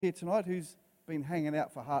Here tonight who's been hanging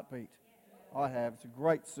out for Heartbeat? I have. It's a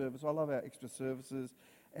great service. I love our extra services.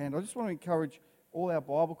 And I just want to encourage all our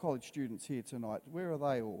Bible college students here tonight. Where are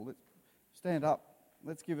they all? Let's stand up.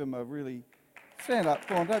 Let's give them a really... Stand up.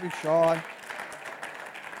 Come on, don't be shy.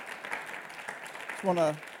 Just want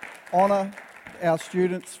to honour our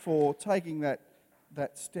students for taking that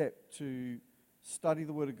step to study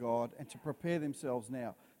the Word of God and to prepare themselves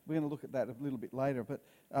now. We're going to look at that a little bit later. But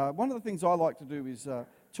one of the things I like to do is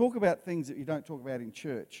talk about things that you don't talk about in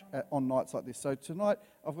church on nights like this. So tonight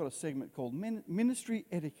I've got a segment called Ministry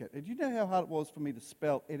Etiquette. And do you know how hard it was for me to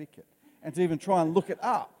spell etiquette and to even try and look it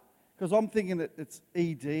up? Because I'm thinking that it's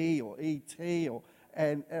ED or ET,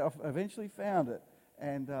 and I've eventually found it.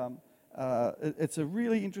 And it's a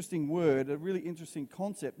really interesting word, a really interesting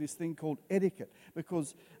concept, this thing called etiquette.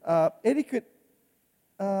 Because etiquette,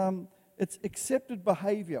 it's accepted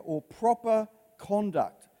behaviour or proper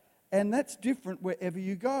conduct. And that's different wherever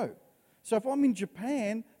you go. So if I'm in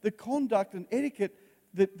Japan, the conduct and etiquette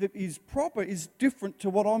that is proper is different to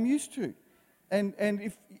what I'm used to. And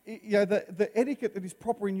if you know the etiquette that is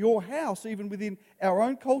proper in your house, even within our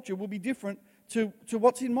own culture, will be different to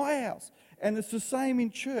what's in my house. And it's the same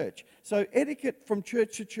in church. So etiquette from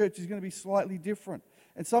church to church is going to be slightly different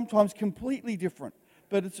and sometimes completely different.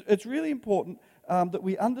 But it's really important that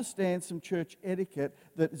we understand some church etiquette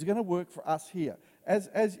that is going to work for us here.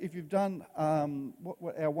 As if you've done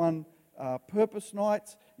what our one purpose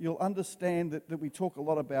nights, you'll understand that we talk a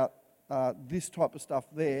lot about this type of stuff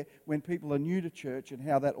there when people are new to church and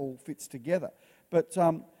how that all fits together. But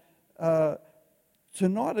tonight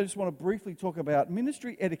I just want to briefly talk about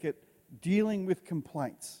ministry etiquette dealing with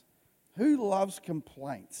complaints. Who loves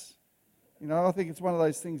complaints? You know, I think it's one of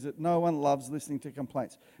those things that no one loves listening to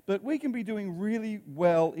complaints. But we can be doing really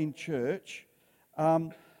well in church.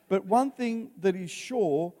 But one thing that is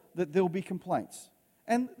sure, that there'll be complaints.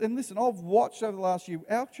 And listen, I've watched over the last year,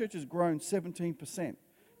 our church has grown 17%.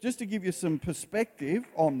 Just to give you some perspective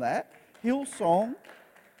on that, Hillsong,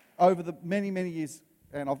 over the many, many years,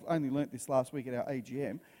 and I've only learnt this last week at our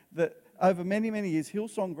AGM, that over many, many years,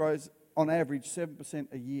 Hillsong grows on average 7%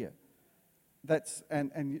 a year. That's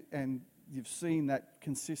and you've seen that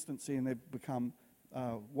consistency, and they've become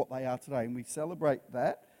what they are today, and we celebrate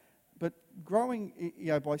that. But growing,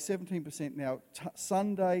 by 17% now,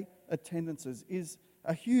 Sunday attendances is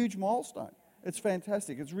a huge milestone. It's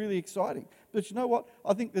fantastic. It's really exciting. But you know what?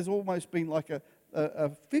 I think there's almost been like a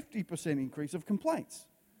 50% increase of complaints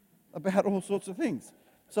about all sorts of things.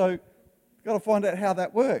 So you've got to find out how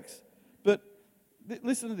that works. But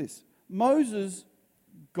listen to this. Moses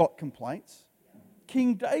got complaints.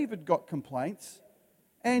 King David got complaints.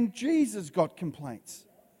 And Jesus got complaints.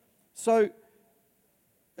 So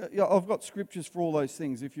I've got scriptures for all those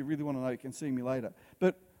things. If you really want to know, you can see me later.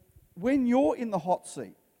 But when you're in the hot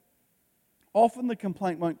seat, often the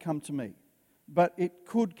complaint won't come to me, but it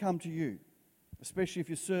could come to you, especially if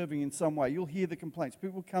you're serving in some way. You'll hear the complaints.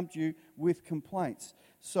 People come to you with complaints.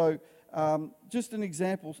 So just an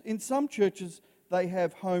example, in some churches, they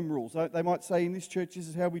have home rules. They might say, in this church, this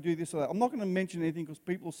is how we do this or that. I'm not going to mention anything because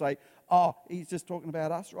people say, oh, he's just talking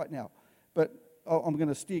about us right now. But I'm going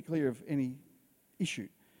to steer clear of any issue.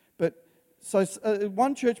 But so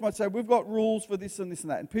one church might say, we've got rules for this and this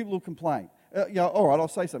and that, and people will complain. All right, I'll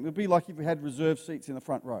say something. It'll be like if we had reserved seats in the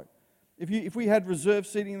front row. If we had reserved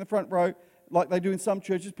seating in the front row, like they do in some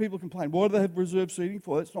churches, people complain. Why do they have reserved seating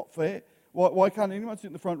for? That's not fair. Why can't anyone sit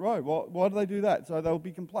in the front row? Why do they do that? So there'll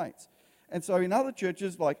be complaints. And so in other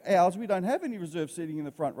churches like ours, we don't have any reserved seating in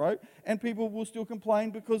the front row, and people will still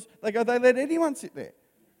complain because they let anyone sit there.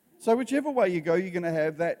 So whichever way you go, you're going to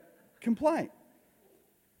have that complaint.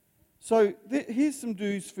 So here's some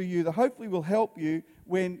do's for you that hopefully will help you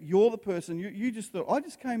when you're the person, you just thought, I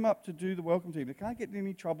just came up to do the welcome team. I can't get in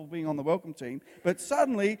any trouble being on the welcome team. But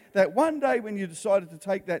suddenly, that one day when you decided to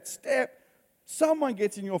take that step, someone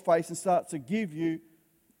gets in your face and starts to give you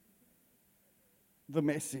the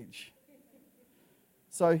message.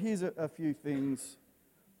 So here's a few things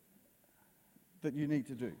that you need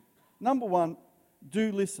to do. Number one,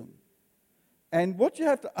 do listen. And what you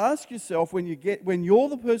have to ask yourself when you're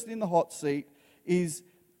the person in the hot seat is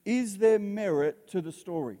there merit to the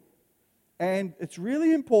story? And it's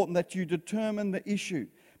really important that you determine the issue,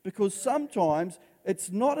 because sometimes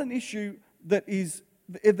it's not an issue that is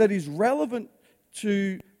relevant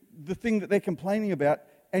to the thing that they're complaining about,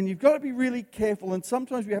 and you've got to be really careful. And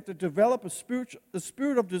sometimes we have to develop a spirit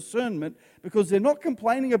of discernment, because they're not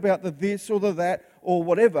complaining about the this or the that or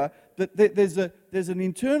whatever. That there's an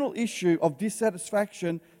internal issue of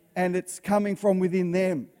dissatisfaction, and it's coming from within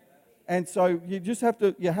them. And so you have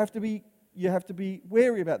to be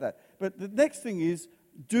wary about that. But the next thing is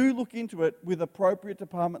do look into it with appropriate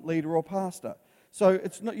department leader or pastor. So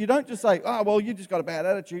it's not, you don't just say, oh, well, you just got a bad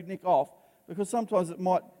attitude, nick off, because sometimes it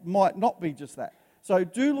might not be just that. So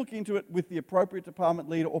do look into it with the appropriate department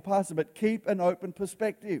leader or pastor, but keep an open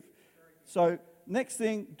perspective. So next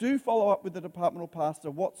thing, do follow up with the departmental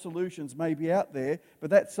pastor what solutions may be out there, but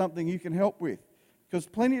that's something you can help with. Because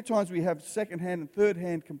plenty of times we have second-hand and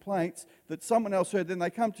third-hand complaints that someone else heard, then they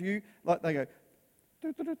come to you, like they go,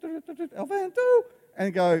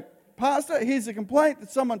 and go, Pastor, here's a complaint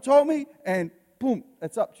that someone told me, and boom,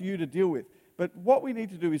 it's up to you to deal with. But what we need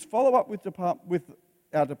to do is follow up with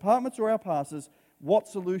our departments or our pastors what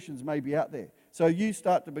solutions may be out there. So you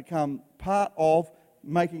start to become part of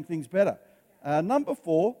making things better. Number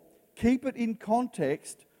 4, keep it in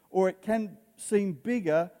context, or it can seem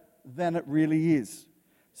bigger than it really is.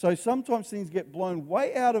 So sometimes things get blown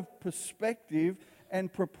way out of perspective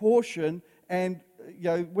and proportion, and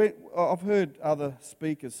I've heard other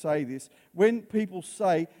speakers say this, when people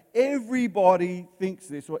say everybody thinks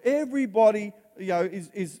this or everybody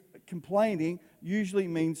is complaining, usually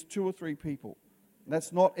means 2 or 3 people.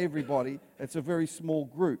 That's not everybody, it's a very small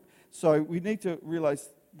group. So we need to realize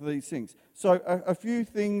these things. So a few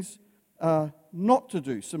things not to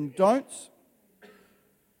do, some don'ts.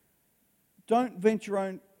 Don't vent your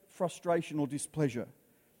own frustration or displeasure,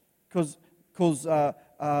 because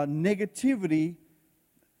negativity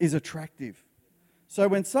is attractive. So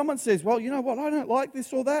when someone says, well, you know what, I don't like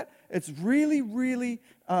this or that, it's really, really,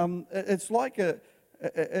 it's like a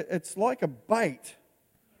bait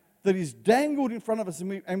that is dangled in front of us,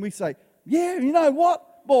 and we say, yeah, you know what,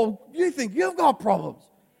 well, you think you've got problems.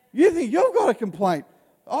 You think you've got a complaint.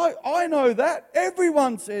 I know that.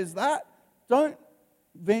 Everyone says that. Don't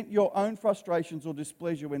vent your own frustrations or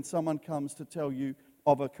displeasure when someone comes to tell you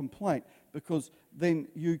of a complaint, because then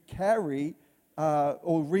you carry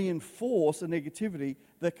or reinforce a negativity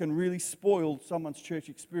that can really spoil someone's church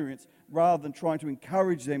experience rather than trying to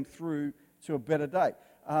encourage them through to a better day.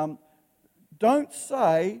 Don't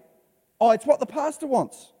say, oh, it's what the pastor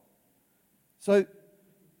wants. So,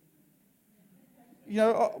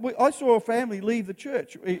 I saw a family leave the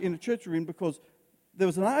church in a church we're in because there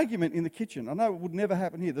was an argument in the kitchen. I know it would never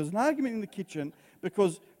happen here. There was an argument in the kitchen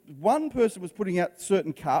because one person was putting out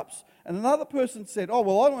certain cups and another person said, oh,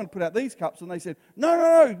 well, I want to put out these cups. And they said,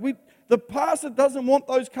 no, the pastor doesn't want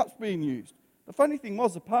those cups being used. The funny thing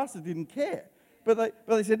was the pastor didn't care. But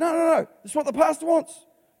they said, no, this is what the pastor wants.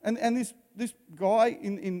 And this guy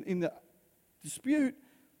in the dispute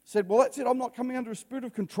said, well, that's it. I'm not coming under a spirit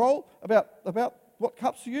of control about what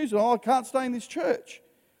cups to use. And I can't stay in this church.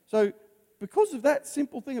 So because of that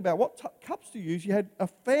simple thing about what cups to use, you had a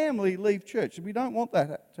family leave church. And we don't want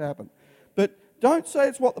that to happen. But don't say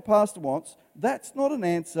it's what the pastor wants. That's not an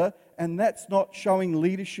answer, and that's not showing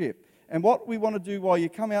leadership. And what we want to do while you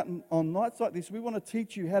come out on nights like this, we want to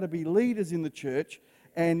teach you how to be leaders in the church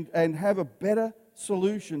and have a better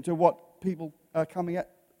solution to what people are coming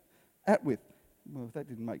at with. Well, that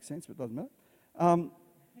didn't make sense, but it doesn't matter.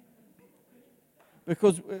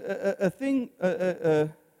 Because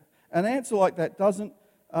an answer like that doesn't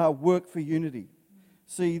work for unity.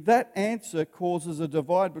 See, that answer causes a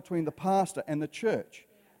divide between the pastor and the church.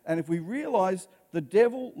 And if we realize the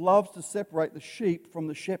devil loves to separate the sheep from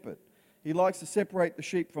the shepherd. He likes to separate the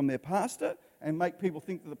sheep from their pastor and make people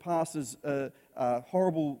think that the pastor's a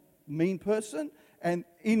horrible, mean person, and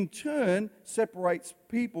in turn separates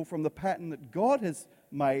people from the pattern that God has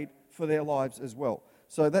made for their lives as well.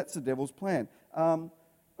 So that's the devil's plan.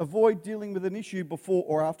 Avoid dealing with an issue before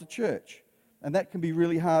or after church, and that can be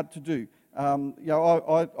really hard to do.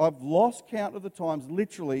 I've lost count of the times,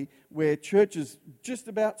 literally, where churches just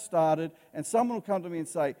about started, and someone will come to me and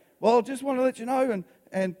say, "Well, I just want to let you know,"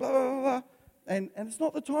 and blah blah blah, and it's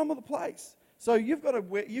not the time or the place. So you've got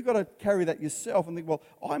to carry that yourself and think, well,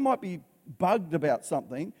 I might be bugged about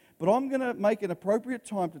something, but I'm going to make an appropriate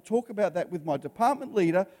time to talk about that with my department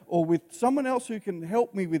leader or with someone else who can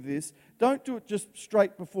help me with this. Don't do it just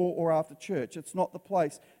straight before or after church. It's not the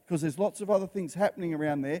place, because there's lots of other things happening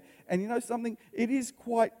around there. And you know something? It is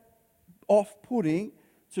quite off-putting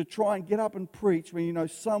to try and get up and preach when you know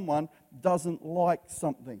someone doesn't like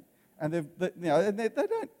something. And they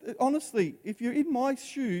don't, honestly, if you're in my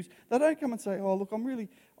shoes, they don't come and say, oh, look, I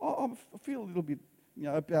feel a little bit,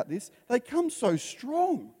 about this. They come so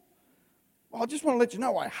strong. I just want to let you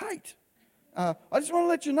know I hate. I just want to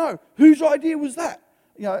let you know, whose idea was that?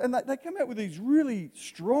 And they come out with these really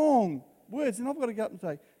strong words, and I've got to go up and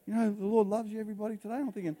say, the Lord loves you, everybody, today.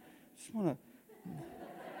 I'm thinking, just want to...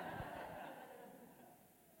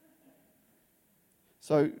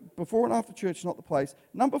 So before and after church, not the place.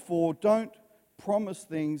 Number 4, don't promise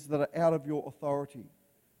things that are out of your authority.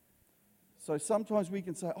 So sometimes we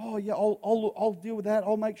can say, oh yeah, I'll deal with that,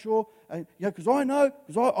 I'll make sure, because I know,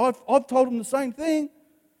 because I've told them the same thing.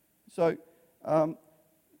 So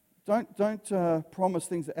don't promise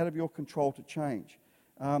things that are out of your control to change.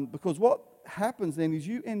 Because what happens then is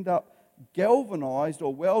you end up galvanized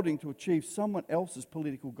or welding to achieve someone else's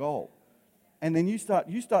political goal. And then you start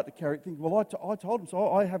to carry it, thinking, well, I told them,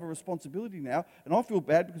 so I have a responsibility now, and I feel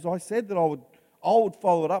bad because I said that I would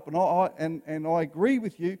follow it up, and I agree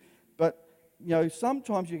with you. But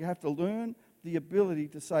sometimes you have to learn the ability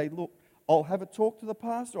to say, look, I'll have a talk to the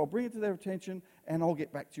pastor, I'll bring it to their attention, and I'll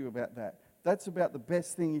get back to you about that. That's about the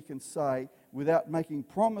best thing you can say without making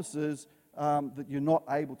promises that you're not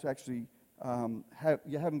able to actually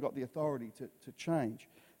you haven't got the authority to change.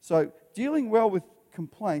 So dealing well with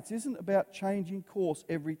complaints isn't about changing course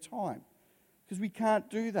every time, because we can't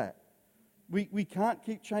do that. We can't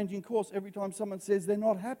keep changing course every time someone says they're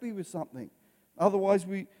not happy with something. Otherwise,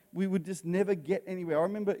 we would just never get anywhere. I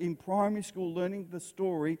remember in primary school learning the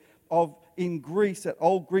story of, in Greece, that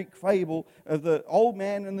old Greek fable of the old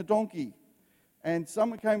man and the donkey. And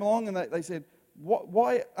someone came along and they said,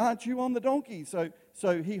 why aren't you on the donkey? So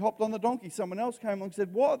he hopped on the donkey. Someone else came along and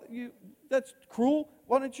said, that's cruel.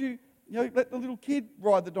 Why don't you let the little kid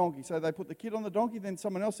ride the donkey? So they put the kid on the donkey. Then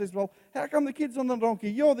someone else says, well, how come the kid's on the donkey?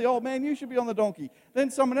 You're the old man, you should be on the donkey. Then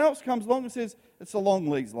someone else comes along and says, it's along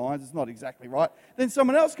these lines, it's not exactly right. Then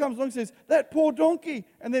someone else comes along and says, that poor donkey.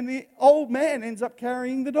 And then the old man ends up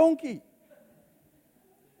carrying the donkey.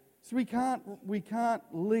 So we can't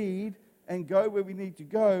lead and go where we need to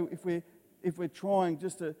go if we're trying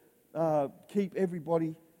just to keep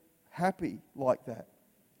everybody happy like that.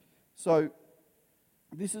 So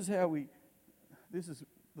this is the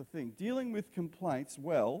thing. Dealing with complaints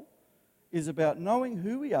well is about knowing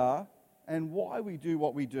who we are and why we do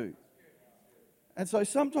what we do. And so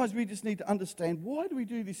sometimes we just need to understand, why do we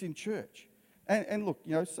do this in church? And look,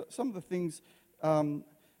 some of the things,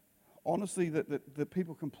 honestly, that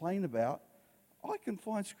people complain about, I can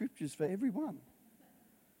find scriptures for everyone.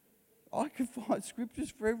 I can find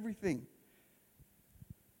scriptures for everything.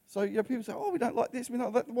 So people say, oh, we don't like this, we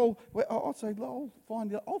don't like that. Well, I'll say, I'll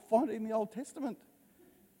find it in the Old Testament.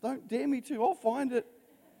 Don't dare me to. I'll find it.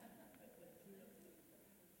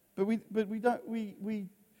 But we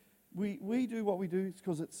do what we do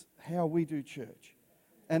because it's how we do church,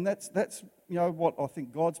 and that's what I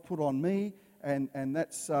think God's put on me, and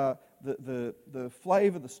that's the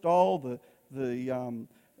flavour, the style,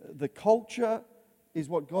 the culture is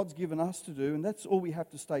what God's given us to do, and that's all we have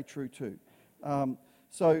to stay true to.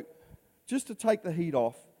 So just to take the heat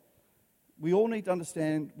off, we all need to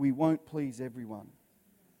understand we won't please everyone,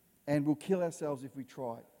 and we'll kill ourselves if we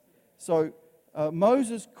try. So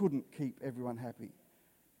Moses couldn't keep everyone happy.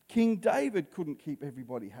 King David couldn't keep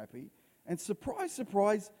everybody happy. And surprise,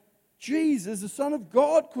 surprise, Jesus, the Son of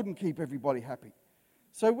God, couldn't keep everybody happy.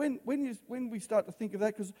 So when we start to think of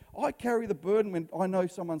that, because I carry the burden when I know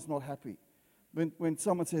someone's not happy. When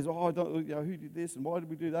someone says, oh, I don't, who did this and why did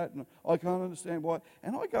we do that? And I can't understand why.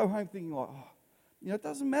 And I go home thinking like, it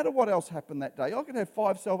doesn't matter what else happened that day. I could have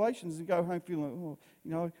 5 salvations and go home feeling,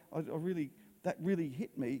 that really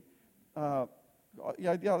hit me. A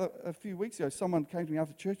few weeks ago, someone came to me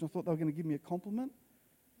after church and I thought they were going to give me a compliment,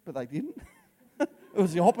 but they didn't. It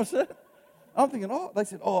was the opposite. I'm thinking, they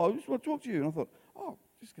said, I just want to talk to you. And I thought,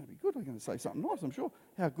 this is going to be good. I'm going to say something nice, I'm sure.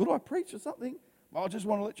 How good I preach or something. I just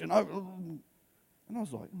want to let you know. And I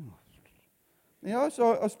was like,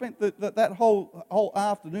 so I spent that whole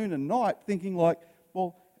afternoon and night thinking like,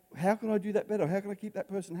 well, how can I do that better? How can I keep that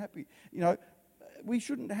person happy? We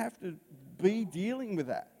shouldn't have to be dealing with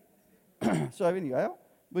that. So anyway,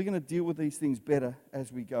 we're going to deal with these things better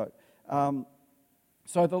as we go.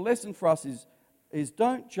 So the lesson for us is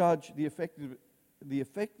don't judge the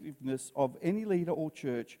effectiveness of any leader or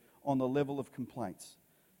church on the level of complaints.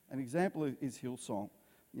 An example is Hillsong.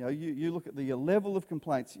 You look at the level of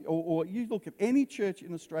complaints, or you look at any church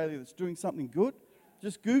in Australia that's doing something good,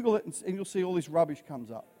 just Google it and you'll see all this rubbish comes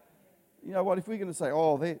up. You know what, if we're going to say,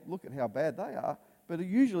 look at how bad they are, but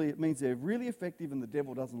usually it means they're really effective and the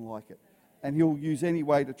devil doesn't like it. And he'll use any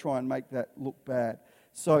way to try and make that look bad.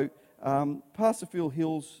 So Pastor Phil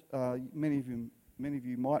Hills, many of you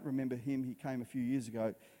might remember him. He came a few years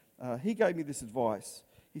ago. He gave me this advice.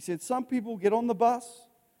 He said, some people get on the bus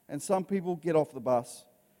and some people get off the bus,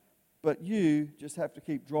 but you just have to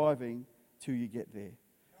keep driving till you get there.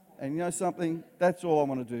 And you know something? That's all I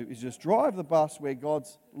want to do is just drive the bus where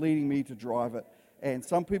God's leading me to drive it. And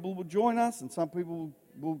some people will join us and some people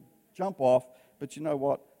will jump off. But you know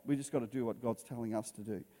what? We just got to do what God's telling us to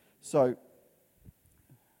do. So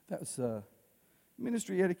that was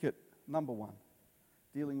ministry etiquette number 1.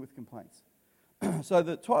 dealing with complaints. So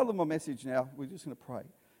the title of my message now, we're just going to pray.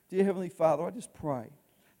 Dear Heavenly Father, I just pray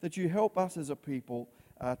that you help us as a people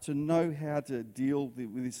to know how to deal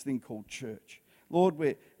with this thing called church. Lord,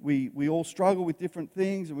 we all struggle with different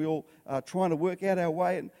things, and we all are trying to work out our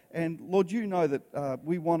way. And Lord, you know that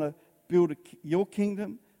we want to build your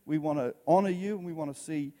kingdom, we want to honour you, and we want to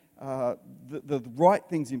see the right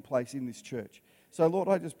things in place in this church. So, Lord,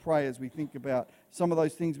 I just pray as we think about some of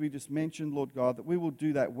those things we just mentioned, Lord God, that we will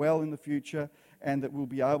do that well in the future, and that we'll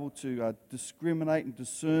be able to discriminate and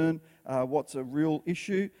discern what's a real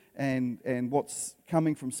issue and what's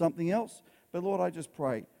coming from something else. But, Lord, I just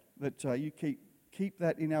pray that you keep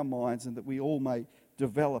that in our minds, and that we all may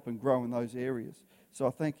develop and grow in those areas. So I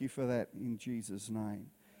thank you for that in Jesus' name.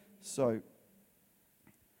 So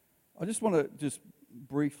I just want to just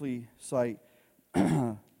briefly say,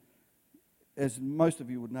 as most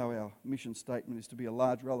of you would know, our mission statement is to be a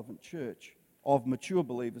large, relevant church of mature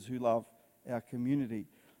believers who love our community.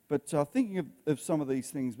 But thinking of some of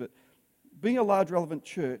these things, but being a large, relevant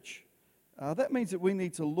church, that means that we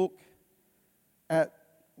need to look at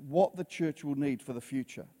what the church will need for the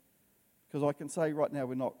future. Because I can say right now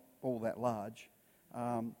we're not all that large,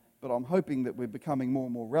 but I'm hoping that we're becoming more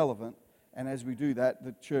and more relevant, and as we do that,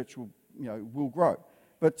 the church will grow.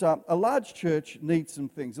 But a large church needs some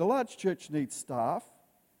things. A large church needs staff,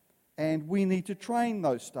 and we need to train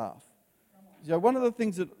those staff. So one of the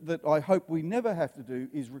things that I hope we never have to do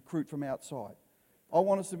is recruit from outside. I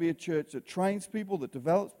want us to be a church that trains people, that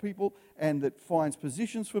develops people, and that finds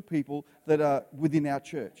positions for people that are within our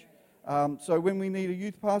church. So when we need a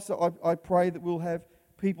youth pastor, I pray that we'll have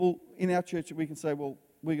people in our church that we can say, well,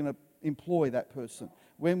 we're going to employ that person.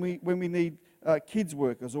 When we need kids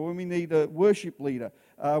workers, or when we need a worship leader,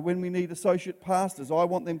 when we need associate pastors, I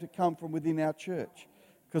want them to come from within our church.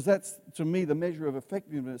 Because that's, to me, the measure of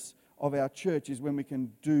effectiveness of our church is when we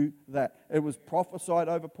can do that. It was prophesied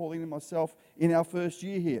over Pauline and myself in our first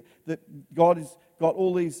year here that God has got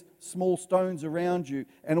all these small stones around you,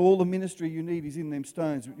 and all the ministry you need is in them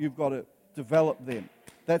stones. You've got to develop them.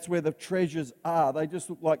 That's where the treasures are. They just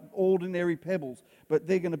look like ordinary pebbles, but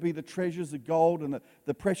they're going to be the treasures of gold, and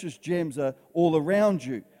the precious gems are all around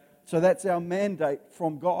you. So that's our mandate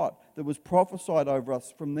from God that was prophesied over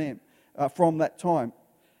us from that time.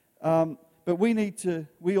 But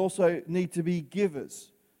we also need to be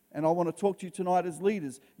givers. And I want to talk to you tonight as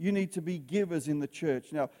leaders. You need to be givers in the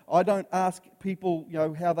church. Now, I don't ask people,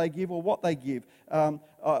 how they give or what they give.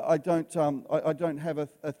 I don't have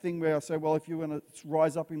a thing where I say, well, if you want to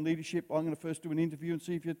rise up in leadership, I'm going to first do an interview and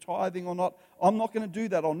see if you're tithing or not. I'm not going to do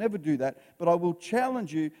that. I'll never do that. But I will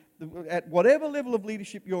challenge you at whatever level of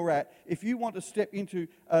leadership you're at. If you want to step into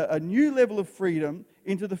a new level of freedom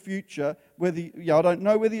into the future, I don't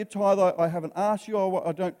know whether you tithe. I haven't asked you.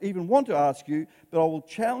 I don't even want to ask you. But I will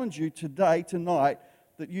challenge you tonight,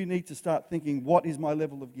 that you need to start thinking, what is my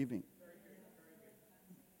level of giving?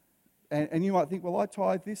 And you might think, well, I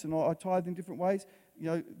tithe this and I tithe in different ways.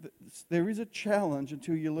 There is a challenge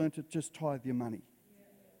until you learn to just tithe your money.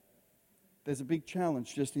 There's a big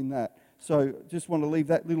challenge just in that. So just want to leave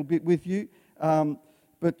that little bit with you.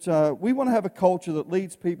 But we want to have a culture that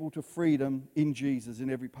leads people to freedom in Jesus in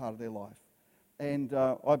every part of their life. And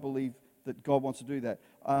I believe that God wants to do that.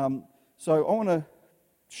 So I want to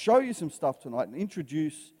show you some stuff tonight and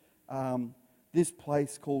introduce this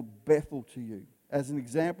place called Bethel to you as an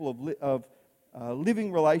example of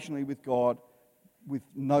living relationally with God with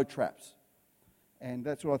no traps. And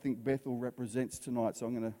that's what I think Bethel represents tonight. So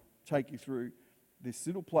I'm going to take you through this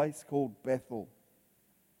little place called Bethel.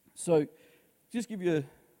 So just give you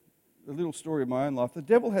a little story of my own life. The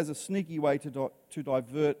devil has a sneaky way to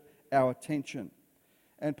divert our attention.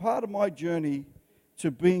 And part of my journey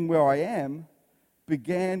to being where I am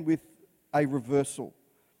began with a reversal.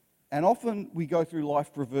 And often we go through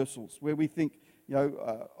life reversals where we think,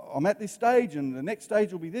 I'm at this stage, and the next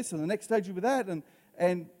stage will be this, and the next stage will be that.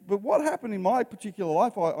 But what happened in my particular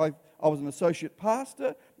life, I was an associate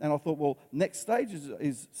pastor, and I thought, well, next stage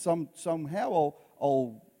is somehow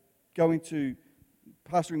I'll go into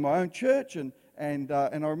pastoring my own church, and I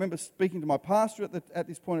remember speaking to my pastor at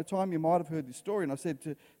this point in time. You might have heard this story, and I said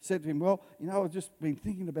to him, well, I've just been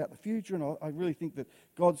thinking about the future, and I really think that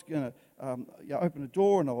God's going to open a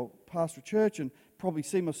door, and I'll pastor a church, and probably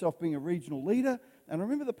see myself being a regional leader. And I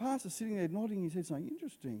remember the pastor sitting there nodding his head, saying,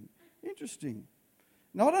 "Interesting."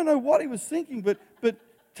 Now I don't know what he was thinking, but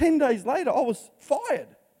 10 days later, I was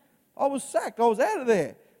fired. I was sacked. I was out of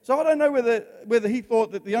there. So I don't know whether he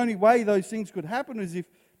thought that the only way those things could happen is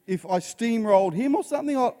if I steamrolled him or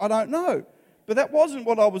something. I don't know. But that wasn't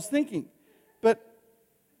what I was thinking. But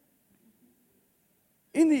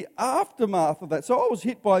in the aftermath of that, so I was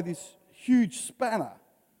hit by this huge spanner.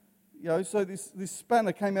 So this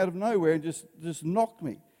spanner came out of nowhere and just knocked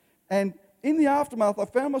me. And in the aftermath, I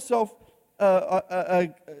found myself,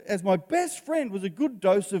 as my best friend was a good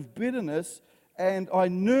dose of bitterness, and I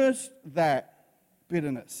nursed that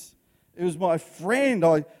bitterness. It was my friend.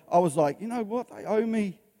 I was like, you know what, they owe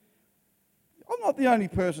me. I'm not the only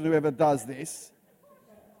person who ever does this.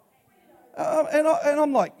 And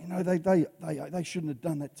I'm like, they shouldn't have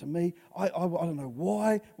done that to me. I don't know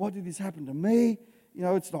why. Why did this happen to me?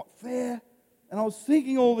 It's not fair. And I was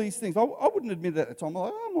thinking all these things. I wouldn't admit it at the time. I'm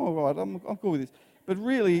like, I'm all right. I'm cool with this. But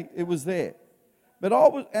really, it was there. But I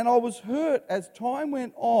was hurt as time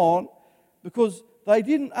went on because they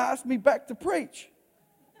didn't ask me back to preach.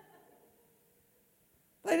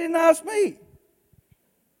 They didn't ask me.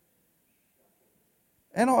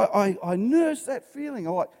 And I nursed that feeling.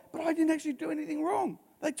 I'm like, but I didn't actually do anything wrong.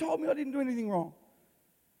 They told me I didn't do anything wrong.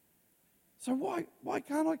 So why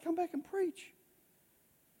can't I come back and preach?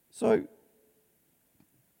 So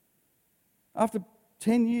after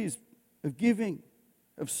 10 years of giving,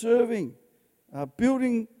 of serving,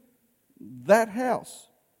 building that house,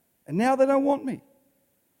 and now they don't want me.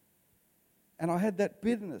 And I had that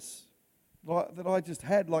bitterness that I just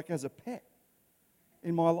had like as a pet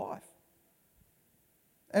in my life.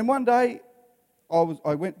 And one day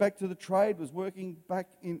I went back to the trade, was working back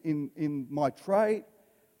in my trade,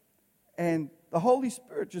 and the Holy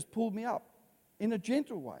Spirit just pulled me up in a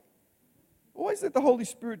gentle way. Always let the Holy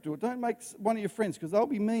Spirit do it. Don't make one of your friends, because they'll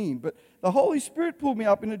be mean. But the Holy Spirit pulled me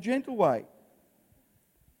up in a gentle way.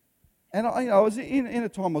 And I was in a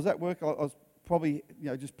time, I was at work, I was probably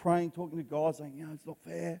just praying, talking to God, saying, it's not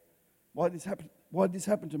fair. Why did this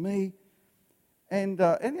happen to me? And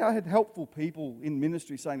I had helpful people in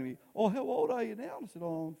ministry saying to me, oh, how old are you now? And I said,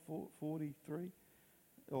 oh, I'm 43,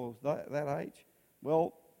 or that age.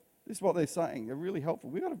 Well, this is what they're saying. They're really helpful.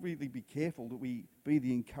 We've got to really be careful that we be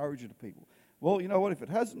the encourager to people. Well, you know what? If it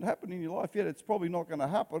hasn't happened in your life yet, it's probably not going to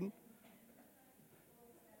happen.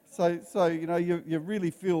 So you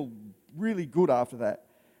really feel really good after that.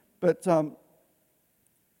 But the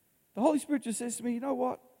Holy Spirit just says to me, you know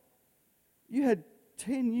what? You had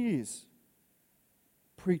 10 years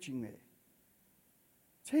preaching there.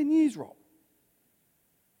 10 years, Rob.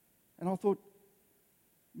 And I thought,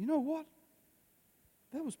 you know what?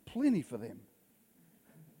 That was plenty for them.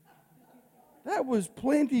 That was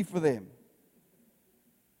plenty for them.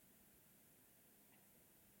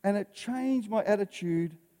 And it changed my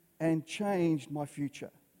attitude and changed my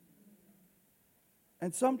future.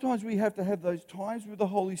 And sometimes we have to have those times with the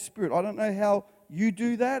Holy Spirit. I don't know how you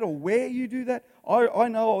do that or where you do that. I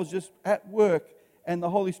know I was just at work and the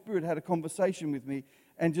Holy Spirit had a conversation with me,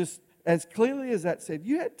 and just as clearly as that said,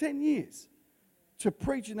 you had 10 years to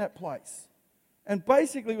preach in that place. And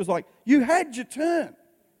basically it was like, you had your turn.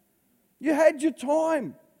 You had your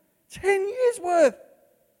time. 10 years worth.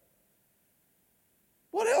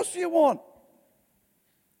 What else do you want?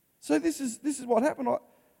 So this is what happened.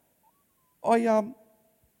 I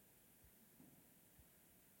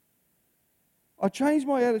changed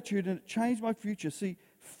my attitude and it changed my future. See,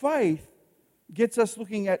 faith gets us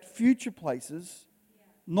looking at future places,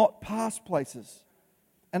 not past places.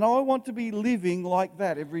 And I want to be living like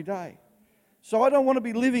that every day. So I don't want to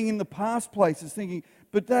be living in the past places thinking,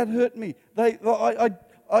 but that hurt me.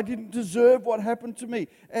 I didn't deserve what happened to me.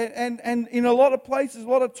 And in a lot of places, a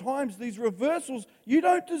lot of times, these reversals you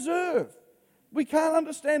don't deserve. We can't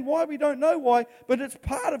understand why, we don't know why, but it's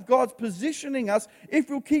part of God's positioning us. If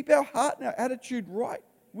we'll keep our heart and our attitude right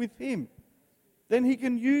with Him, then He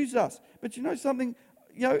can use us. But you know something,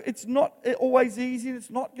 it's not always easy and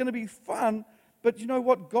it's not going to be fun. But you know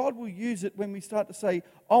what? God will use it when we start to say,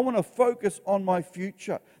 I want to focus on my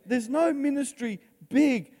future. There's no ministry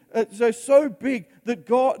big, so big that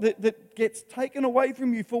God that gets taken away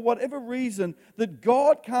from you for whatever reason, that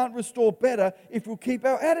God can't restore better if we'll keep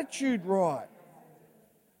our attitude right.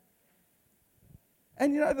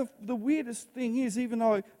 And the weirdest thing is, even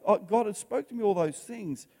though God had spoke to me all those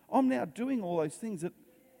things, I'm now doing all those things that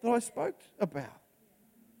I spoke about.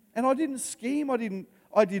 And I didn't scheme, I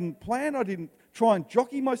didn't plan, I didn't try and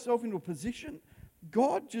jockey myself into a position.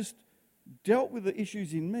 God just dealt with the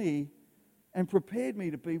issues in me and prepared me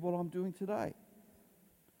to be what I'm doing today.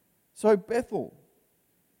 So Bethel,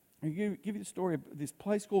 I'll give you the story of this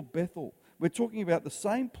place called Bethel. We're talking about the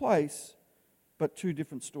same place, but two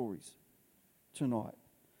different stories tonight.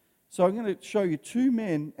 So I'm going to show you two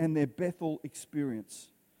men and their Bethel experience.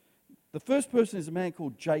 The first person is a man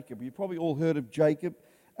called Jacob. You've probably all heard of Jacob.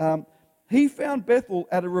 He found Bethel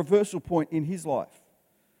at a reversal point in his life.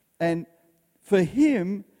 And for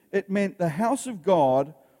him, it meant the house of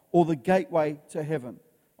God or the gateway to heaven.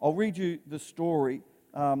 I'll read you the story,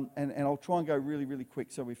 and I'll try and go really, really quick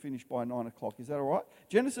so we finish by 9 o'clock. Is that all right?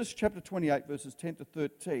 Genesis chapter 28, verses 10 to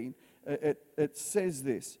 13, it says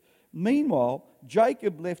this. Meanwhile,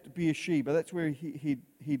 Jacob left Beersheba. That's where he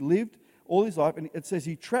lived all his life. And it says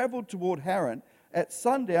he traveled toward Haran. At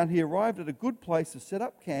sundown, he arrived at a good place to set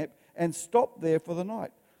up camp and stopped there for the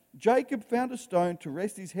night. Jacob found a stone to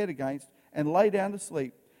rest his head against and lay down to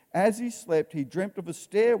sleep. As he slept, he dreamt of a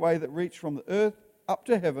stairway that reached from the earth up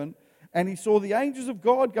to heaven, and he saw the angels of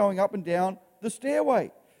God going up and down the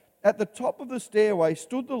stairway. At the top of the stairway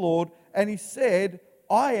stood the Lord, and he said,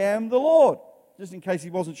 I am the Lord. Just in case he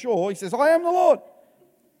wasn't sure, he says, I am the Lord.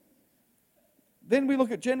 Then we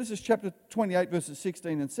look at Genesis chapter 28, verses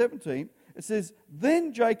 16 and 17. It says,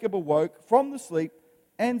 Then Jacob awoke from the sleep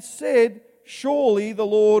and said, Surely the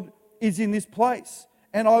Lord is in this place,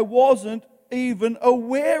 and I wasn't even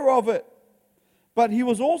aware of it. But he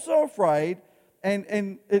was also afraid, and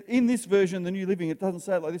in this version, the New Living, it doesn't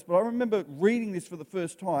say it like this, but I remember reading this for the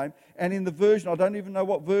first time, and in the version, I don't even know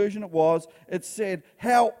what version it was, it said,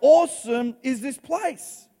 How awesome is this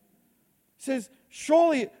place? It says,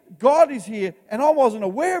 Surely God is here, and I wasn't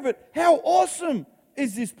aware of it. How awesome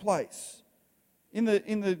is this place? In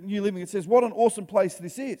the New Living, it says, What an awesome place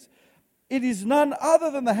this is. It is none other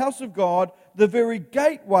than the house of God, the very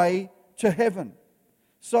gateway to heaven.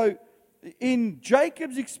 So, in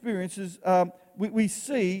Jacob's experiences, we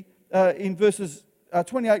see in verses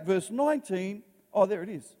 28, verse 19, oh, there it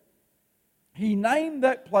is. He named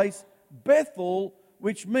that place Bethel,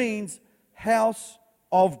 which means house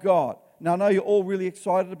of God. Now, I know you're all really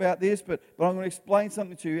excited about this, but I'm going to explain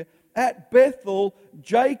something to you. At Bethel,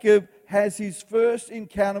 Jacob has his first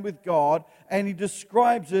encounter with God, and he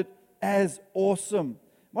describes it as awesome.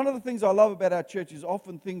 One of the things I love about our church is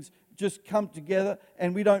often things just come together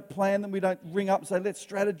and we don't plan them. We don't ring up and say, let's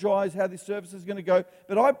strategize how this service is going to go.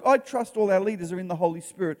 But I trust all our leaders are in the Holy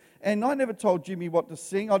Spirit. And I never told Jimmy what to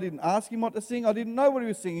sing. I didn't ask him what to sing. I didn't know what he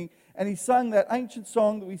was singing. And he sung that ancient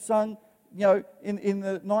song that we sung, in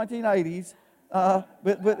the 1980s. But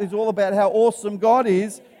it's all about how awesome God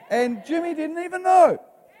is. And Jimmy didn't even know.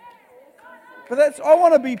 But I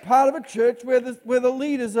want to be part of a church where the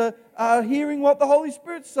leaders are hearing what the Holy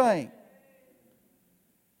Spirit's saying.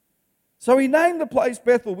 So he named the place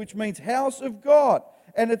Bethel, which means house of God.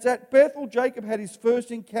 And it's at Bethel Jacob had his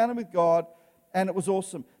first encounter with God, and it was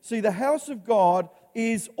awesome. See, the house of God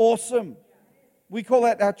is awesome. We call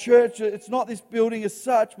that our church. It's not this building as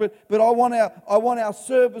such, but I want our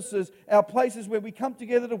services, our places where we come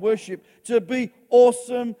together to worship, to be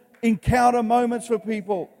awesome encounter moments for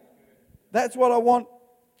people. That's what I want.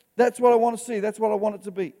 That's what I want to see. That's what I want it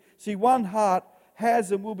to be. See, One Heart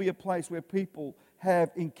has and will be a place where people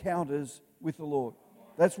have encounters with the Lord.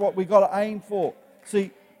 That's what we've got to aim for.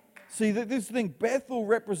 See, this thing, Bethel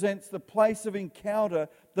represents the place of encounter,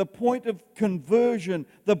 the point of conversion,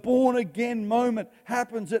 the born-again moment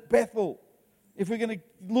happens at Bethel, if we're going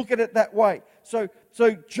to look at it that way. So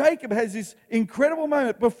Jacob has this incredible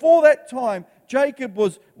moment. Before that time, Jacob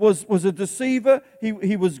was a deceiver.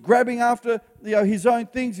 He was grabbing after his own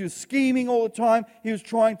things. He was scheming all the time. He was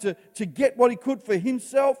trying to get what he could for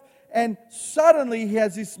himself. And suddenly he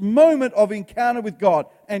has this moment of encounter with God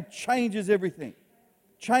and changes everything.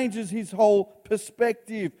 Changes his whole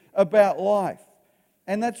perspective about life.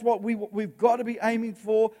 And that's what we've got to be aiming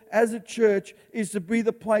for as a church, is to be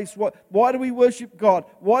the place. Why do we worship God?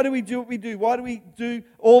 Why do we do what we do? Why do we do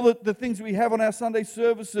all the things that we have on our Sunday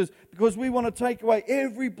services? Because we want to take away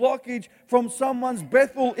every blockage from someone's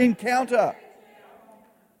Bethel encounter.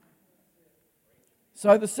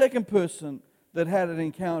 So the second person that had an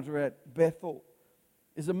encounter at Bethel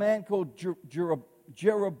is a man called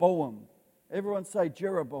Jeroboam. Everyone say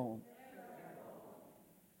Jeroboam.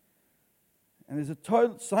 And there's a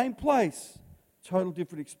total, same place, total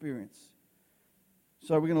different experience.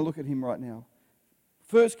 So we're going to look at him right now.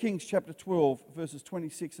 1 Kings chapter 12, verses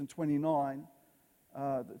 26 and 29,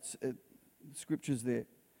 scriptures there. It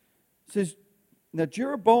says, now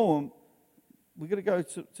Jeroboam, we're going to go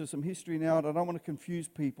to some history now, and I don't want to confuse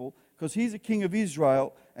people, because he's a king of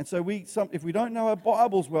Israel, and so if we don't know our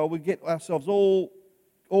Bibles well, we get ourselves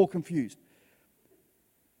all confused.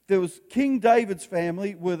 There was King David's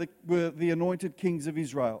family were the anointed kings of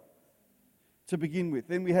Israel to begin with.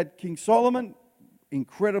 Then we had King Solomon,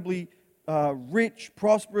 incredibly rich,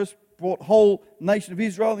 prosperous, brought whole nation of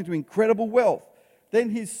Israel into incredible wealth. Then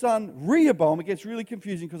his son Rehoboam, it gets really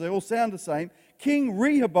confusing because they all sound the same. King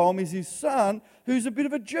Rehoboam is his son, who's a bit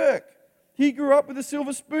of a jerk. He grew up with a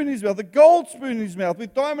silver spoon in his mouth, a gold spoon in his mouth,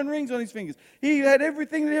 with diamond rings on his fingers. He had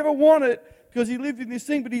everything that he ever wanted, because he lived in this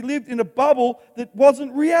thing, but he lived in a bubble that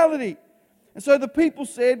wasn't reality. And so the people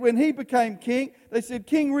said, when he became king, they said,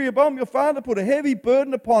 King Rehoboam, your father put a heavy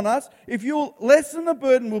burden upon us. If you'll lessen the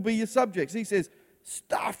burden, we'll be your subjects. He says,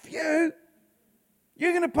 stuff you.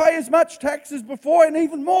 You're going to pay as much tax as before and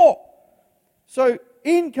even more. So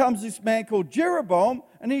in comes this man called Jeroboam,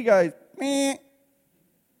 and he goes, meh.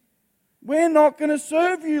 We're not going to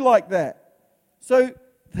serve you like that. So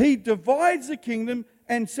he divides the kingdom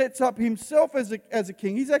and sets up himself as a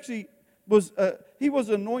king. He was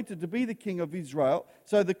anointed to be the king of Israel.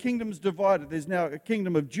 So the kingdom's divided. There's now a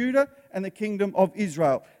kingdom of Judah and the kingdom of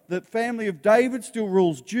Israel. The family of David still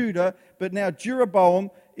rules Judah, but now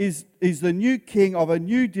Jeroboam is the new king of a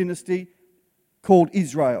new dynasty called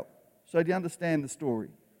Israel. So do you understand the story?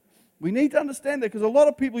 We need to understand that, because a lot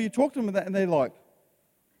of people, you talk to them about that and they're like,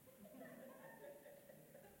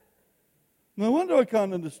 no wonder I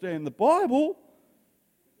can't understand the Bible.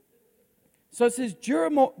 So it says,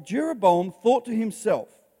 Jeroboam thought to himself,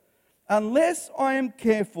 unless I am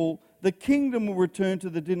careful, the kingdom will return to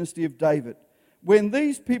the dynasty of David. When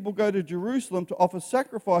these people go to Jerusalem to offer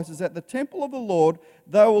sacrifices at the temple of the Lord,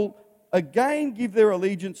 they will again give their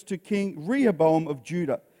allegiance to King Rehoboam of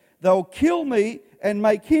Judah. They'll kill me and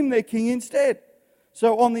make him their king instead.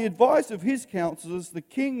 So on the advice of his counselors, the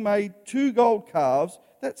king made 2 gold calves.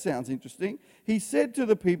 That sounds interesting. He said to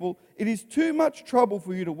the people, it is too much trouble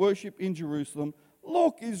for you to worship in Jerusalem.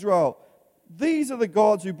 Look, Israel, these are the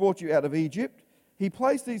gods who brought you out of Egypt. He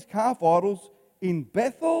placed these calf idols in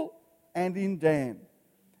Bethel and in Dan,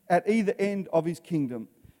 at either end of his kingdom.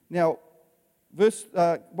 Now,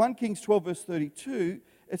 1 Kings 12, verse 32,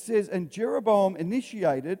 it says, and Jeroboam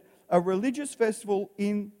initiated a religious festival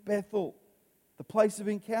in Bethel, the place of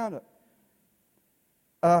encounter,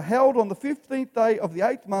 held on the 15th day of the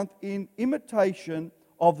 8th month in imitation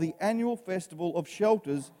of the annual festival of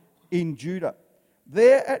shelters in Judah.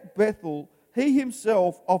 There at Bethel, he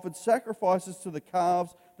himself offered sacrifices to the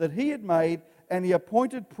calves that he had made, and he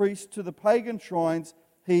appointed priests to the pagan shrines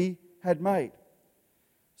he had made.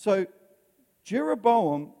 So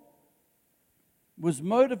Jeroboam was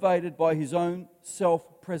motivated by his own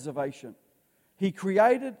self-preservation. He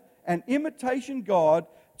created an imitation God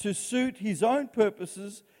to suit his own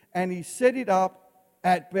purposes, and he set it up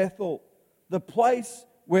at Bethel, the place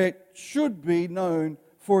where it should be known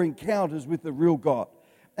for encounters with the real God.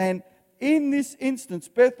 And in this instance,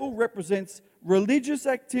 Bethel represents religious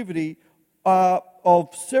activity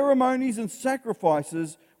of ceremonies and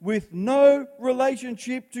sacrifices with no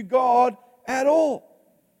relationship to God at all.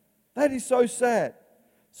 That is so sad.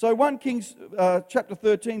 So 1 Kings chapter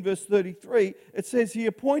 13, verse 33, it says he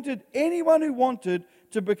appointed anyone who wanted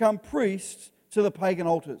to become priests to the pagan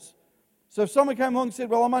altars. So if someone came along and said,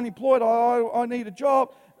 well, I'm unemployed, I need a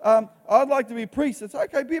job, I'd like to be a priest. It's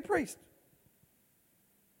okay, be a priest.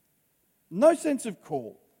 No sense of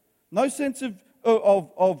call. No sense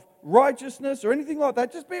of righteousness or anything like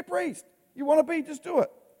that. Just be a priest. You want to be, just do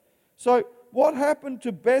it. So what happened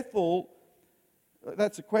to Bethel?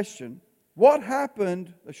 That's a question. What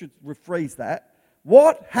happened, I should rephrase that.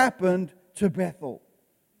 What happened to Bethel?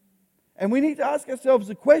 And we need to ask ourselves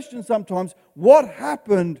the question sometimes, what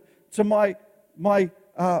happened to my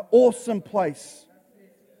awesome place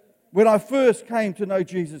when I first came to know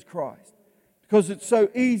Jesus Christ? Because it's so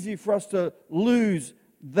easy for us to lose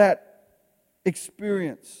that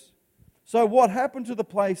experience. So what happened to the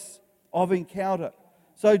place of encounter?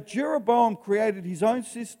 So Jeroboam created his own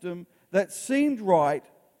system that seemed right,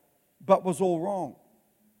 but was all wrong.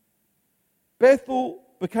 Bethel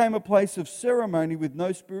became a place of ceremony with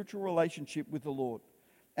no spiritual relationship with the Lord.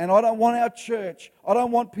 And I don't want our church, I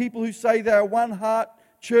don't want people who say they are one heart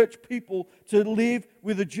church people to live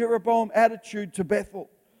with a Jeroboam attitude to Bethel.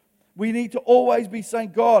 We need to always be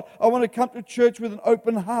saying, God, I want to come to church with an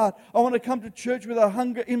open heart. I want to come to church with a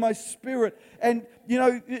hunger in my spirit. And, you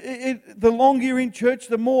know, the longer you're in church,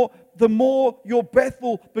 the more your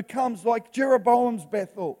Bethel becomes like Jeroboam's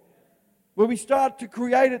Bethel, where we start to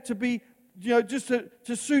create it to be, you know, just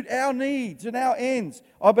to suit our needs and our ends.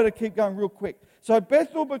 I better keep going real quick. So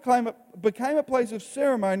Bethel became a place of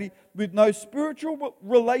ceremony with no spiritual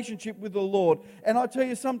relationship with the Lord. And I tell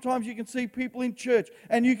you, sometimes you can see people in church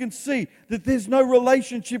and you can see that there's no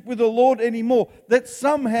relationship with the Lord anymore. That's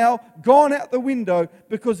somehow gone out the window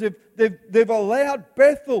because they've allowed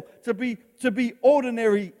Bethel to be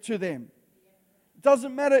ordinary to them. It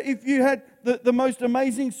doesn't matter if you had the most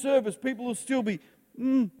amazing service, people will still be,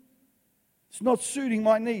 it's not suiting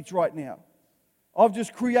my needs right now. I've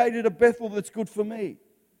just created a Bethel that's good for me.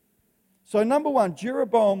 So number one,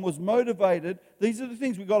 Jeroboam was motivated. These are the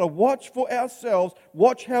things we've got to watch for ourselves.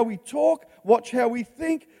 Watch how we talk. Watch how we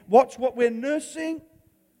think. Watch what we're nursing.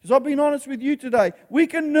 Because I've been honest with you today. We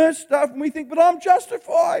can nurse stuff and we think, but I'm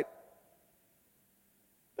justified.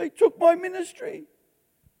 They took my ministry.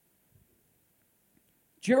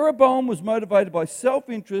 Jeroboam was motivated by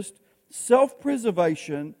self-interest,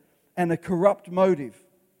 self-preservation, and a corrupt motive.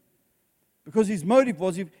 Because his motive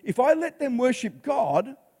was, if I let them worship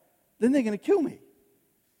God, then they're going to kill me.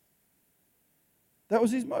 That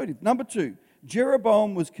was his motive. Number two,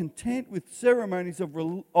 Jeroboam was content with ceremonies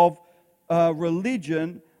of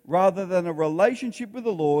religion rather than a relationship with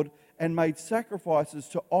the Lord, and made sacrifices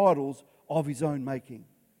to idols of his own making.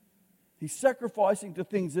 He's sacrificing to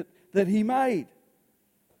things that he made.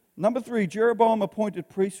 Number three, Jeroboam appointed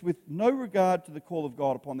priests with no regard to the call of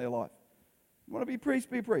God upon their life. You want to be a priest?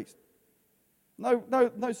 Be a priest.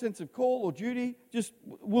 No sense of call or duty. Just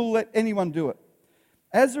we'll let anyone do it.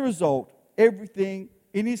 As a result, everything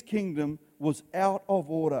in his kingdom was out of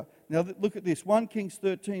order. Now look at this. 1 Kings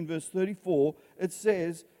 13 verse 34. It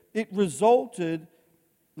says, it resulted,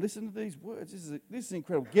 listen to these words. This is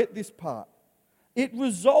incredible. Get this part. It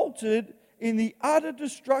resulted in the utter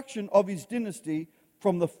destruction of his dynasty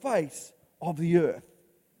from the face of the earth.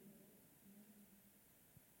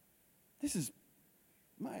 This is,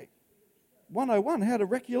 mate, 101, how to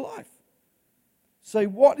wreck your life. So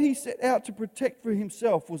what he set out to protect for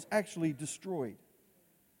himself was actually destroyed.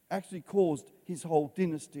 Actually caused his whole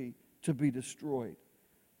dynasty to be destroyed.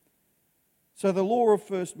 So the law of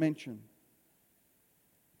first mention.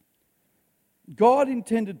 God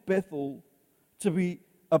intended Bethel to be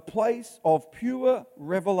a place of pure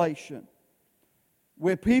revelation,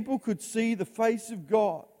 where people could see the face of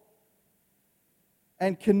God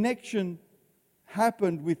and connection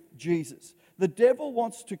happened with Jesus. The devil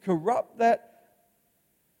wants to corrupt that,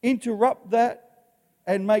 interrupt that,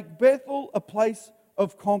 and make Bethel a place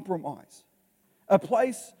of compromise, a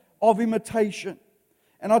place of imitation.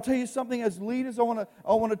 And I'll tell you something, as leaders, I want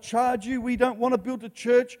to charge you, we don't want to build a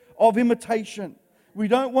church of imitation. We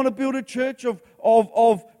don't want to build a church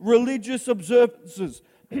of religious observances.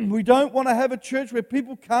 We don't want to have a church where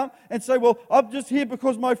people come and say, well, I'm just here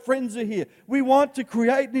because my friends are here. We want to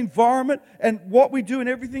create an environment, and what we do and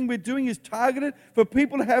everything we're doing is targeted for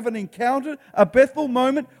people to have an encounter, a Bethel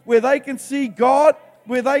moment where they can see God,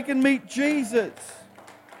 where they can meet Jesus.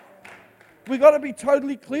 We've got to be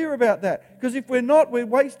totally clear about that, because if we're not, we're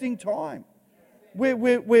wasting time.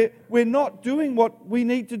 We're not doing what we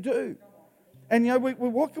need to do. And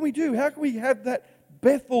what can we do? How can we have that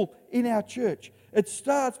Bethel in our church? It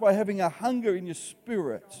starts by having a hunger in your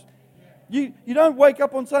spirit. You don't wake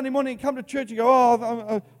up on Sunday morning and come to church and go,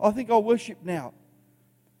 oh, I think I'll worship now.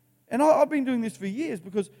 And I've been doing this for years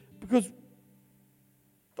because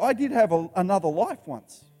I did have another life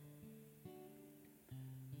once.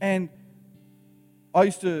 And I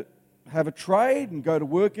used to have a trade and go to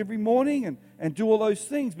work every morning and do all those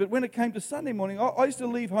things. But when it came to Sunday morning, I used to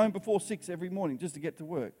leave home before 6 every morning just to get to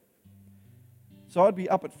work. So I'd be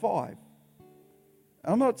up at 5.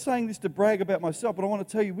 I'm not saying this to brag about myself, but I want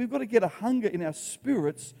to tell you, we've got to get a hunger in our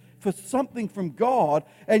spirits for something from God,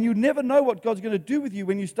 and you never know what God's going to do with you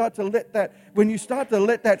when you start to let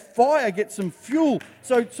that fire get some fuel.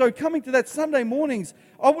 So coming to that Sunday mornings,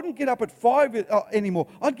 I wouldn't get up at 5 anymore.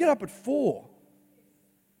 I'd get up at 4.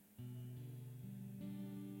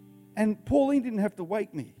 And Pauline didn't have to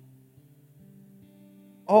wake me.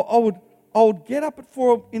 I would get up at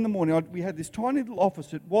 4 in the morning. We had this tiny little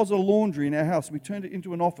office. It was a laundry in our house. We turned it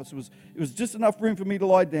into an office. It was just enough room for me to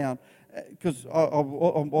lie down, because I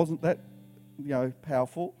wasn't that,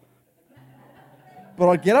 powerful. But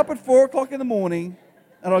I'd get up at 4 o'clock in the morning,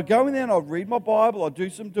 and I'd go in there and I'd read my Bible. I'd do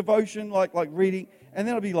some devotion, like reading, and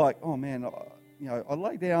then I'd be like, oh man, I'd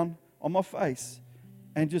lay down on my face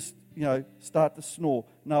and just, start to snore.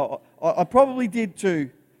 No, I probably did too,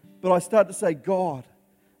 but I started to say, God,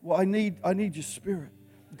 well, I need your spirit.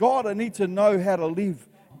 God, I need to know how to live.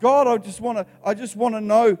 God, I just want to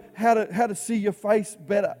know how to see your face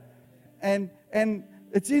better. And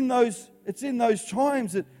it's in those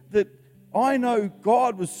times that I know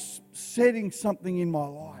God was setting something in my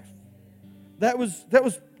life. That was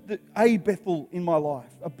a Bethel in my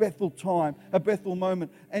life, a Bethel time, a Bethel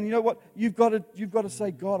moment. And you know what? You've got to say,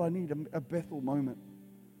 God, I need a Bethel moment.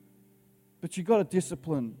 But you've got to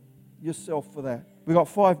discipline yourself for that. We've got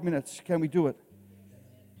 5 minutes. Can we do it?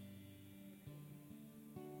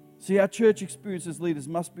 See, our church experience as leaders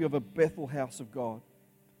must be of a Bethel house of God,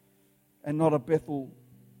 and not a Bethel,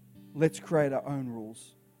 let's create our own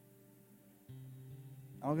rules.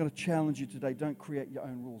 I'm going to challenge you today, don't create your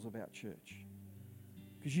own rules about church.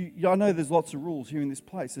 Because I know there's lots of rules here in this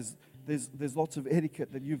place. There's lots of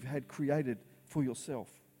etiquette that you've had created for yourself,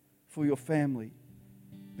 for your family.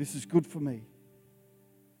 This is good for me.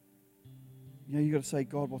 You've got to say,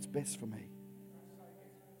 God, what's best for me?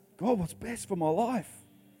 God, what's best for my life?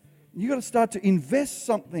 You've got to start to invest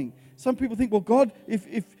something. Some people think, well, God,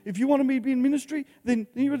 if you wanted me to be in ministry, then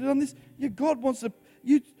you would have done this. Yeah, God wants to.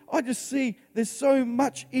 I just see there's so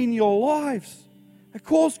much in your lives. Of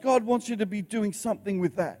course, God wants you to be doing something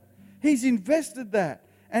with that. He's invested that,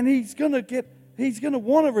 and He's going to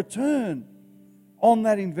want a return on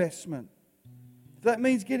that investment. If that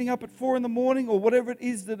means getting up at 4 a.m. or whatever it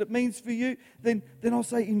is that it means for you, then I'll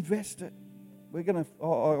say invest it.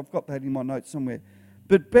 I've got that in my notes somewhere.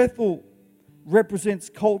 But Bethel represents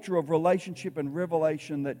culture of relationship and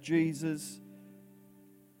revelation that Jesus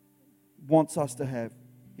wants us to have.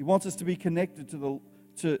 He wants us to be connected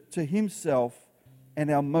to Himself and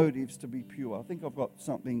our motives to be pure. I think I've got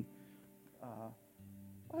something.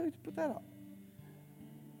 I need to put that up.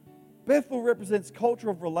 Bethel represents culture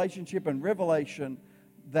of relationship and revelation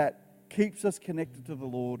that keeps us connected to the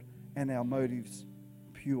Lord and our motives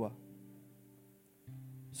pure.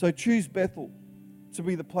 So choose Bethel to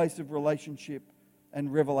be the place of relationship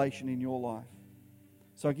and revelation in your life.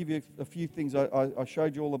 So I'll give you a few things. I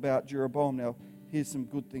showed you all about Jeroboam. Now, here's some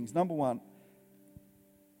good things. Number one,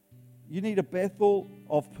 you need a Bethel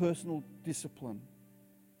of personal discipline.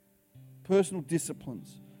 Personal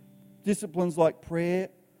disciplines. Disciplines like prayer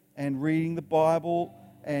and reading the Bible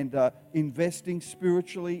and investing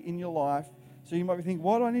spiritually in your life. So you might be thinking,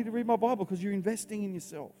 why do I need to read my Bible? Because you're investing in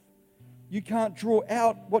yourself. You can't draw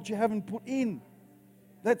out what you haven't put in.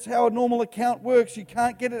 That's how a normal account works. You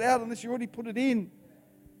can't get it out unless you already put it in.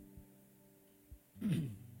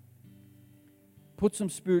 Put some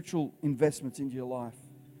spiritual investments into your life.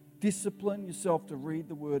 Discipline yourself to read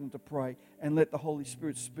the Word and to pray, and let the Holy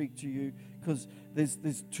Spirit speak to you, because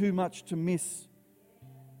there's too much to miss,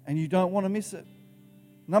 and you don't want to miss it.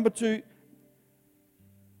 Number two,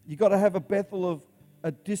 you got to have a Bethel of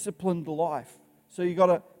a disciplined life. So you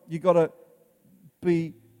got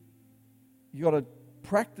to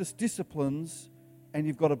practice disciplines, and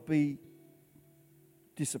you've got to be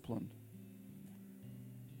disciplined.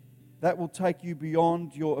 That will take you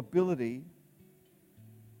beyond your ability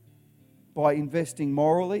by investing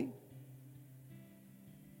morally,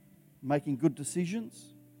 making good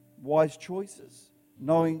decisions, wise choices,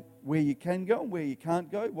 knowing where you can go and where you can't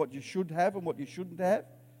go, what you should have and what you shouldn't have,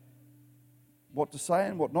 what to say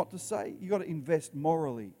and what not to say. You've got to invest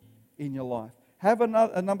morally in your life.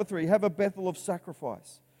 Number three, have a Bethel of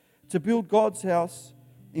sacrifice. To build God's house,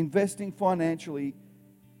 investing financially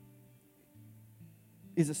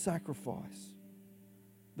is a sacrifice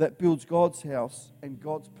that builds God's house and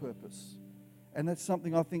God's purpose. And that's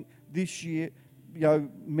something I think this year,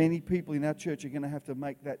 many people in our church are going to have to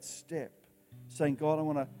make that step, saying, God, I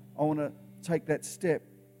want to take that step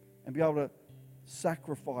and be able to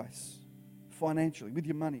sacrifice financially with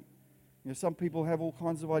your money. Some people have all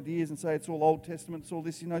kinds of ideas and say it's all Old Testament, it's all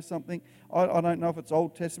this, something. I don't know if it's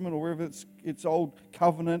Old Testament or whether it's Old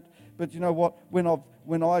Covenant, but you know what?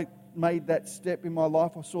 When I made that step in my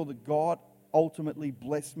life, I saw that God ultimately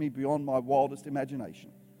blessed me beyond my wildest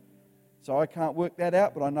imagination. So I can't work that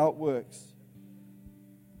out, but I know it works.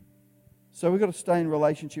 So we've got to stay in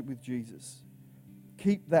relationship with Jesus.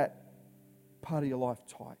 Keep that part of your life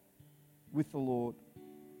tight with the Lord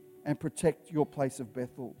and protect your place of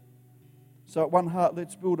Bethel. So at One Heart,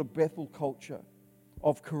 let's build a Bethel culture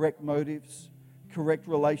of correct motives, correct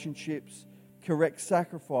relationships, correct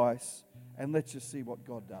sacrifice, and let's just see what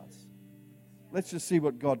God does. Let's just see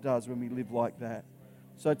what God does when we live like that.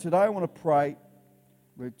 So today I want to pray.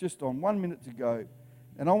 We're just on 1 minute to go,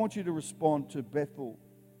 and I want you to respond to Bethel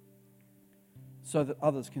so that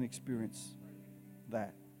others can experience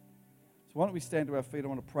that. So why don't we stand to our feet? I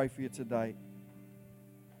want to pray for you today.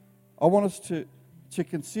 I want us to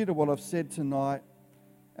consider what I've said tonight,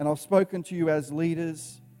 and I've spoken to you as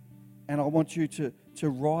leaders, and I want you to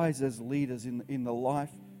rise as leaders in the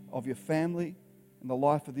life of your family and the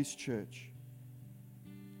life of this church.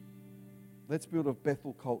 Let's build a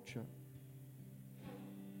Bethel culture.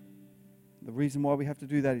 The reason why we have to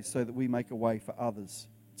do that is so that we make a way for others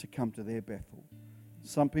to come to their Bethel.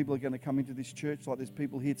 Some people are going to come into this church, like there's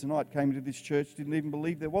people here tonight came into this church, didn't even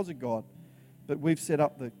believe there was a God. But we've set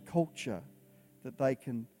up the culture that they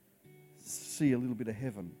can see a little bit of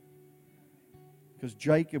heaven. Because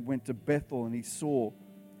Jacob went to Bethel and he saw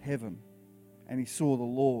heaven and he saw the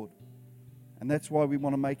Lord. And that's why we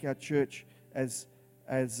want to make our church as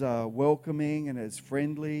welcoming and as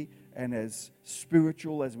friendly and as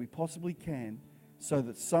spiritual as we possibly can, so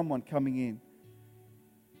that someone coming in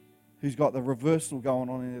who's got the reversal going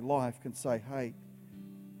on in their life can say, hey,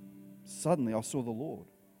 suddenly I saw the Lord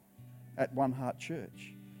at One Heart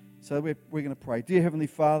Church. So we're going to pray. Dear Heavenly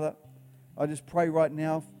Father, I just pray right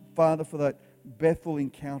now, Father, for that Bethel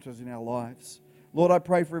encounters in our lives. Lord, I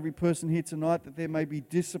pray for every person here tonight that there may be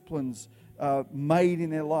disciplines made in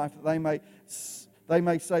their life, that they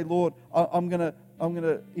may say, Lord, I'm going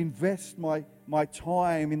to invest my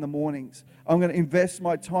time in the mornings. I'm going to invest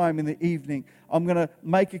my time in the evening. I'm going to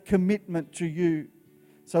make a commitment to you.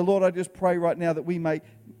 So, Lord, I just pray right now that we may,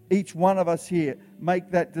 each one of us here,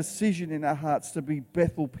 make that decision in our hearts to be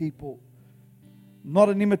Bethel people. Not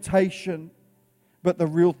an imitation, but the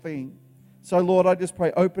real thing. So, Lord, I just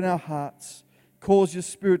pray, open our hearts, cause your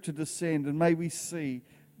Spirit to descend, and may we see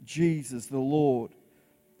Jesus, the Lord,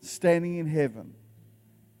 standing in heaven,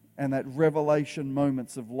 and that revelation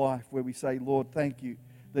moments of life where we say, Lord, thank you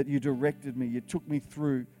that you directed me. You took me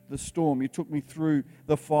through the storm. You took me through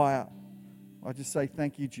the fire. I just say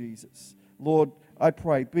thank you, Jesus. Lord, I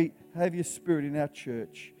pray, have your Spirit in our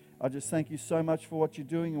church. I just thank you so much for what you're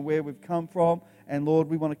doing and where we've come from. And Lord,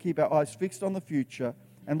 we want to keep our eyes fixed on the future.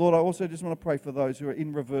 And Lord, I also just want to pray for those who are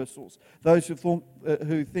in reversals, those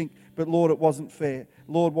who think, but Lord, it wasn't fair.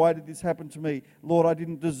 Lord, why did this happen to me? Lord, I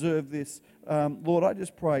didn't deserve this. Lord, I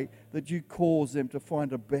just pray that you cause them to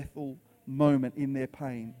find a Bethel moment in their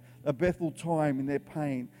pain, a Bethel time in their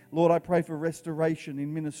pain. Lord, I pray for restoration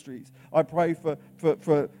in ministries. I pray for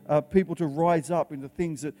people to rise up into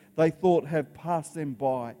things that they thought have passed them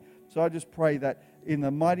by. So I just pray that in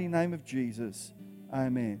the mighty name of Jesus,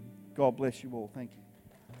 amen. God bless you all. Thank you.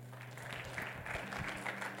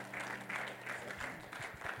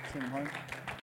 Send them home.